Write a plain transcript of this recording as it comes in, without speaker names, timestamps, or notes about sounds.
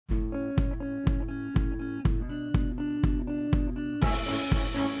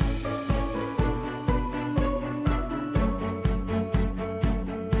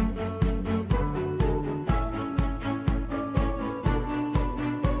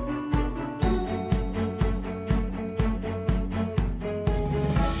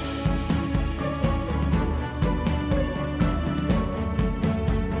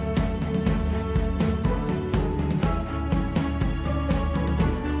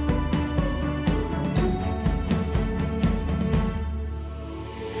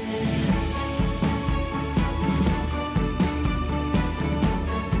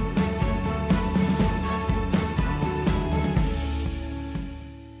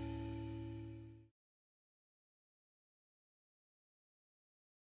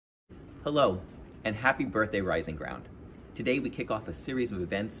Hello, and happy birthday, Rising Ground. Today we kick off a series of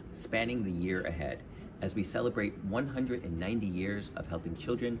events spanning the year ahead as we celebrate 190 years of helping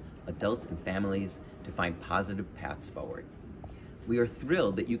children, adults, and families to find positive paths forward. We are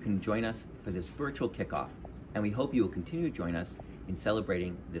thrilled that you can join us for this virtual kickoff, and we hope you will continue to join us in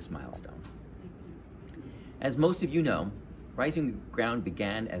celebrating this milestone. As most of you know, Rising Ground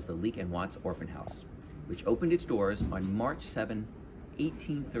began as the Leake and Watts Orphan House, which opened its doors on March 7,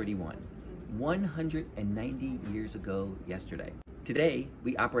 1831, 190 years ago yesterday. Today,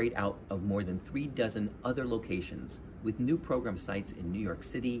 we operate out of more than 36 other locations, with new program sites in New York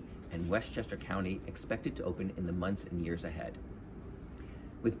City and Westchester County expected to open in the months and years ahead.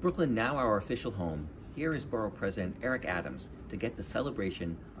 With Brooklyn now our official home, here is Borough President Eric Adams to get the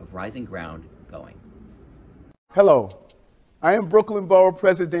celebration of Rising Ground going. Hello, I am Brooklyn Borough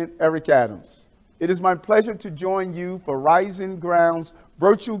President Eric Adams. It is my pleasure to join you for Rising Ground's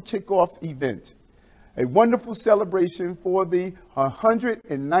virtual kickoff event, a wonderful celebration for the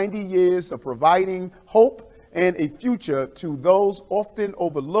 190 years of providing hope and a future to those often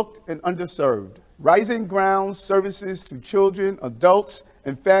overlooked and underserved. Rising Ground's services to children, adults,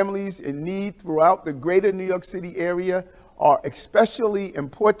 and families in need throughout the greater New York City area are especially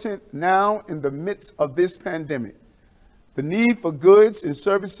important now in the midst of this pandemic. The need for goods and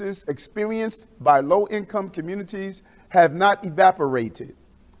services experienced by low-income communities have not evaporated.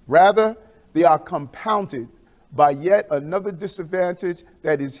 Rather, they are compounded by yet another disadvantage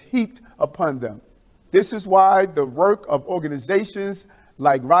that is heaped upon them. This is why the work of organizations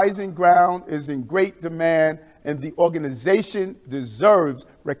like Rising Ground is in great demand, and the organization deserves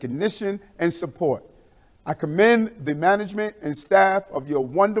recognition and support. I commend the management and staff of your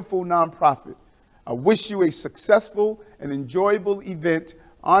wonderful nonprofit. I wish you a successful and enjoyable event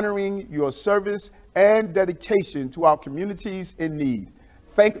honoring your service and dedication to our communities in need.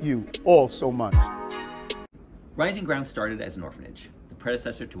 Thank you all so much. Rising Ground started as an orphanage, the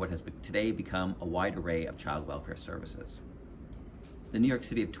predecessor to what has today become a wide array of child welfare services. The New York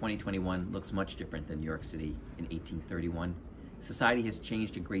City of 2021 looks much different than New York City in 1831. Society has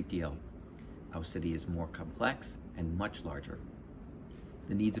changed a great deal. Our city is more complex and much larger.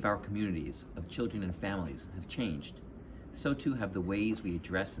 The needs of our communities, of children and families, have changed. So too have the ways we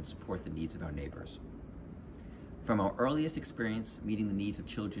address and support the needs of our neighbors. From our earliest experience meeting the needs of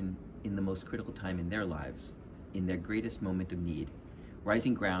children in the most critical time in their lives, in their greatest moment of need,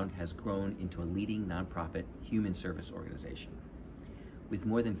 Rising Ground has grown into a leading nonprofit human service organization. With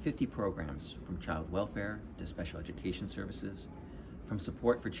more than 50 programs, from child welfare to special education services, from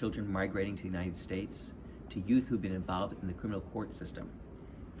support for children migrating to the United States, to youth who've been involved in the criminal court system,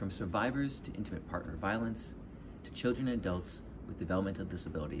 from survivors to intimate partner violence, to children and adults with developmental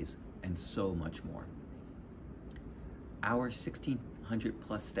disabilities, and so much more. Our 1,600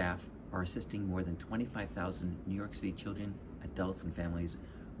 plus staff are assisting more than 25,000 New York City children, adults, and families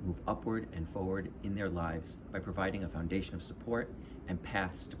move upward and forward in their lives by providing a foundation of support and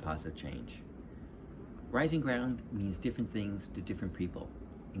paths to positive change. Rising Ground means different things to different people,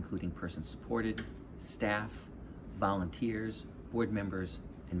 including persons supported, staff, volunteers, board members,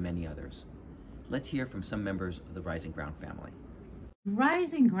 and many others. Let's hear from some members of the Rising Ground family.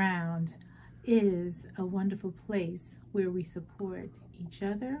 Rising Ground is a wonderful place where we support each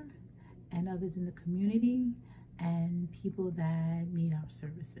other and others in the community and people that need our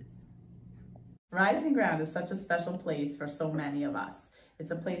services. Rising Ground is such a special place for so many of us.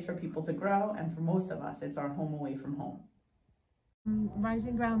 It's a place for people to grow, and for most of us, it's our home away from home.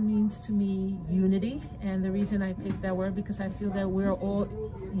 Rising Ground means to me unity, and the reason I picked that word because I feel that we're all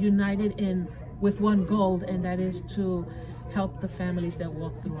united with one goal, and that is to help the families that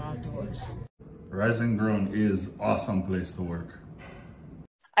walk through our doors. Rising Ground is an awesome place to work.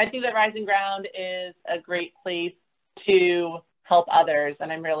 I think that Rising Ground is a great place to help others,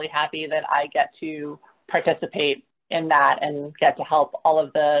 and I'm really happy that I get to participate in that and get to help all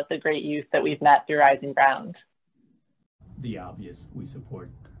of the great youth that we've met through Rising Ground. The obvious, we support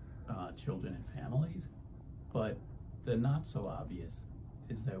children and families, but the not so obvious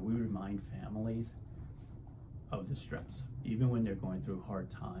is that we remind families of the strengths. Even when they're going through hard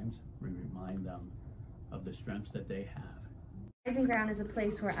times, we remind them of the strengths that they have. Rising Ground is a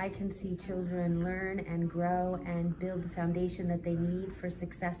place where I can see children learn and grow and build the foundation that they need for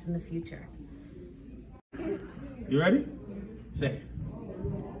success in the future. You ready? Say it.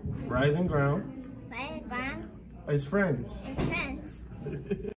 Rising Ground. Rising Ground. Is friends. Is friends.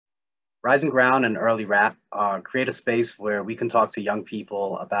 Rising Ground and Early Rap create a space where we can talk to young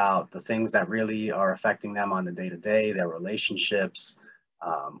people about the things that really are affecting them on the day-to-day, their relationships,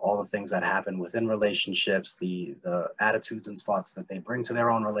 all the things that happen within relationships, the attitudes and thoughts that they bring to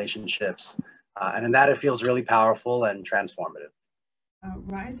their own relationships. And in that, it feels really powerful and transformative.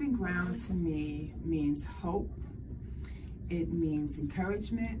 Rising Ground to me means hope. It means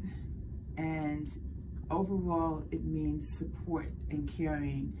encouragement, and overall, it means support and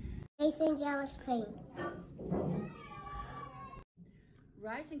caring. Mason Dallas Payne.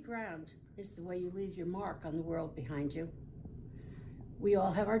 Rising Ground is the way you leave your mark on the world behind you. We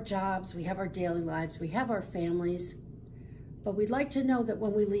all have our jobs, we have our daily lives, we have our families, but we'd like to know that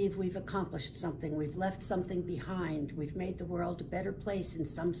when we leave, we've accomplished something, we've left something behind, we've made the world a better place in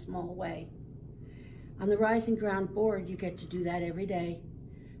some small way. On the Rising Ground board, you get to do that every day.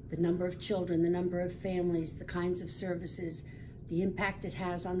 The number of children, the number of families, the kinds of services, the impact it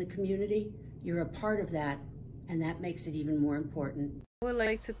has on the community, you're a part of that, and that makes it even more important. I would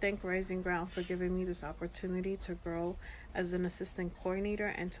like to thank Rising Ground for giving me this opportunity to grow as an assistant coordinator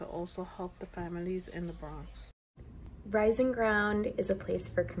and to also help the families in the Bronx. Rising Ground is a place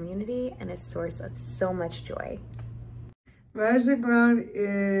for community and a source of so much joy. Rising Ground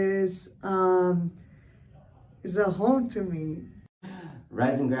is a home to me.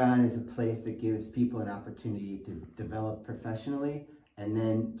 Rising Ground is a place that gives people an opportunity to develop professionally and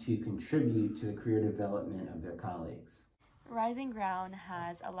then to contribute to the career development of their colleagues. Rising Ground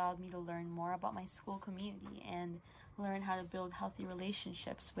has allowed me to learn more about my school community and learn how to build healthy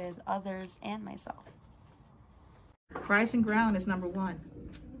relationships with others and myself. Rising Ground is number one.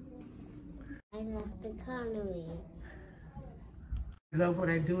 I love the economy. I love what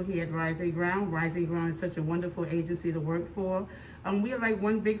I do here at Rising Ground. Rising Ground is such a wonderful agency to work for. We are like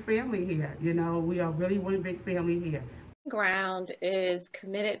one big family here. You know, we are really one big family here. Ground is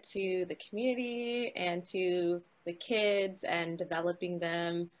committed to the community and to the kids and developing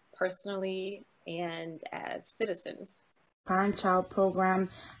them personally and as citizens. Parent-child program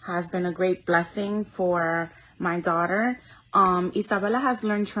has been a great blessing for my daughter. Isabella has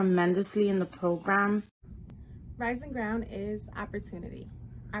learned tremendously in the program. Rising Ground is opportunity.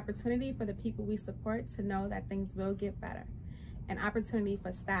 Opportunity for the people we support to know that things will get better. An opportunity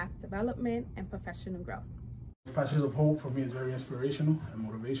for staff development and professional growth. Patches of Hope for me is very inspirational and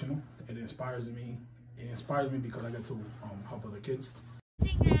motivational. It inspires me. It inspires me because I get to help other kids.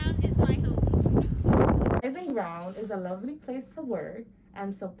 Rising Ground is my home. Rising Ground is a lovely place to work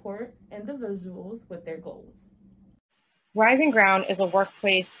and support individuals with their goals. Rising Ground is a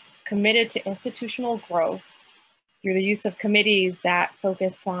workplace committed to institutional growth through the use of committees that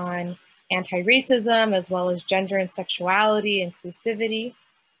focus on anti-racism as well as gender and sexuality, inclusivity.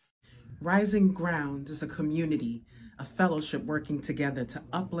 Rising Ground is a community, a fellowship working together to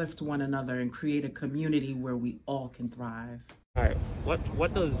uplift one another and create a community where we all can thrive. All right,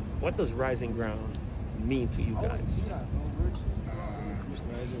 what does Rising Ground mean to you guys?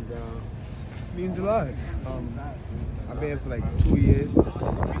 Rising Ground means a lot. I've been here for like 2 years.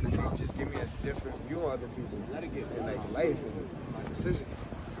 Just give me a different view on other people and like life and decisions.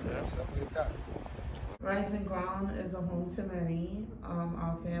 Yeah. Stuff like that. Rising Ground is a home to many.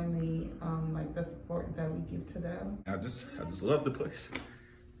 Our family, like the support that we give to them. I just love the place.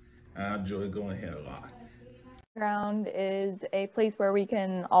 I enjoy going here a lot. Ground is a place where we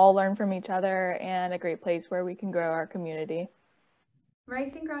can all learn from each other and a great place where we can grow our community.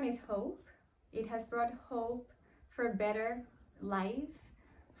 Rising Ground is hope. It has brought hope for a better life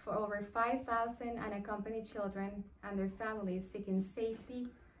for over 5,000 unaccompanied children and their families seeking safety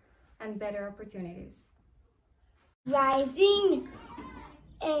and better opportunities. Rising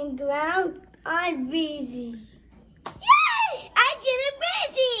and Ground are busy. Yay! I did it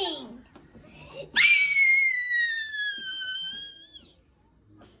busy!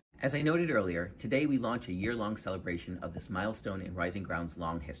 As I noted earlier, today we launch a year-long celebration of this milestone in Rising Ground's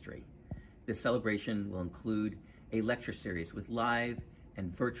long history. This celebration will include a lecture series with live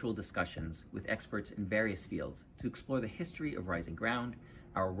and virtual discussions with experts in various fields to explore the history of Rising Ground,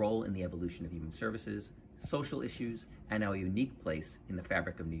 our role in the evolution of human services, social issues, and our unique place in the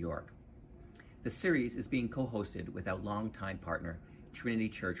fabric of New York. The series is being co-hosted with our longtime partner, Trinity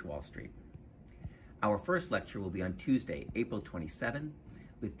Church Wall Street. Our first lecture will be on Tuesday, April 27,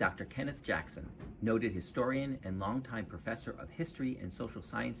 with Dr. Kenneth Jackson, noted historian and longtime professor of history and social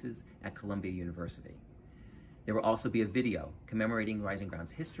sciences at Columbia University. There will also be a video commemorating Rising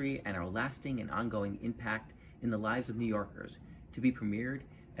Ground's history and our lasting and ongoing impact in the lives of New Yorkers, to be premiered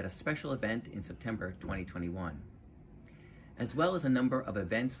at a special event in September 2021, as well as a number of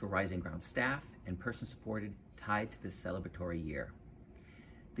events for Rising Ground staff and persons supported tied to this celebratory year.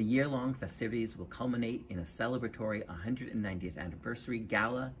 The year-long festivities will culminate in a celebratory 190th anniversary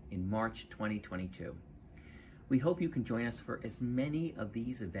gala in March 2022. We hope you can join us for as many of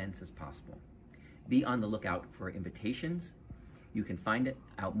these events as possible. Be on the lookout for invitations. You can find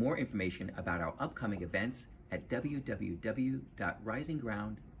out more information about our upcoming events at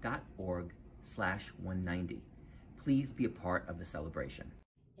www.risingground.org/190. Please be a part of the celebration.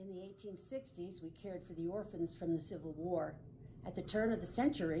 In the 1860s, we cared for the orphans from the Civil War. At the turn of the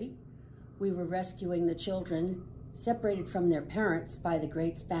century, we were rescuing the children separated from their parents by the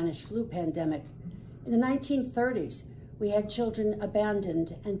Great Spanish Flu pandemic. In the 1930s, we had children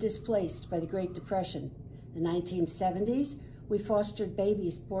abandoned and displaced by the Great Depression. In the 1970s, we fostered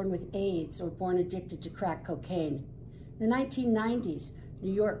babies born with AIDS or born addicted to crack cocaine. In the 1990s,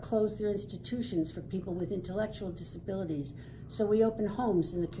 New York closed their institutions for people with intellectual disabilities, so we opened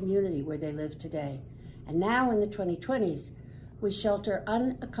homes in the community where they live today. And now in the 2020s, we shelter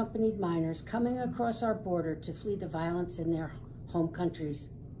unaccompanied minors coming across our border to flee the violence in their home countries.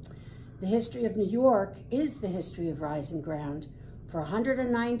 The history of New York is the history of Rising Ground. For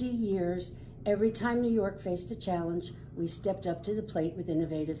 190 years, every time New York faced a challenge, we stepped up to the plate with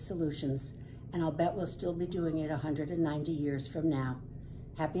innovative solutions. And I'll bet we'll still be doing it 190 years from now.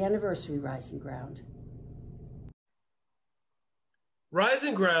 Happy anniversary, Rising Ground.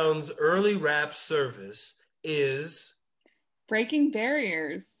 Rising Ground's early rap service is breaking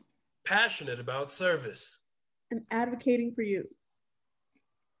barriers, passionate about service, and advocating for you.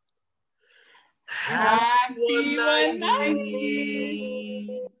 Happy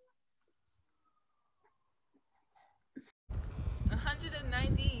 190!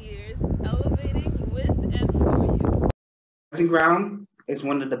 190 years, elevating with and for you. Rising Ground is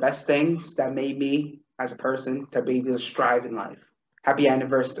one of the best things that made me, as a person, to be able to strive in life. Happy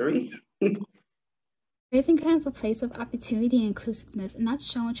anniversary. Rising Ground is a place of opportunity and inclusiveness, and that's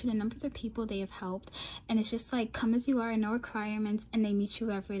shown through the numbers of people they have helped. And it's just like, come as you are, no requirements, and they meet you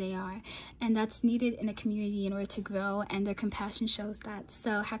wherever they are. And that's needed in a community in order to grow, and their compassion shows that.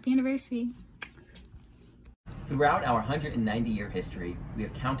 So happy anniversary. Throughout our 190-year history, we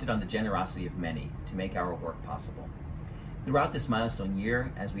have counted on the generosity of many to make our work possible. Throughout this milestone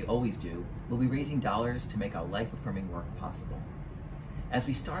year, as we always do, we'll be raising dollars to make our life-affirming work possible. As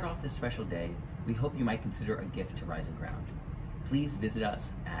we start off this special day, we hope you might consider a gift to Rising Ground. Please visit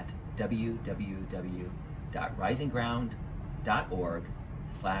us at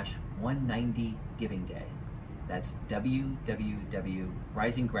www.risingground.org/190 Giving Day. That's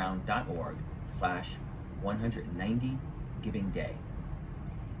www.risingground.org/190 Giving Day.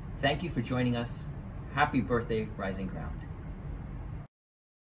 Thank you for joining us. Happy birthday, Rising Ground.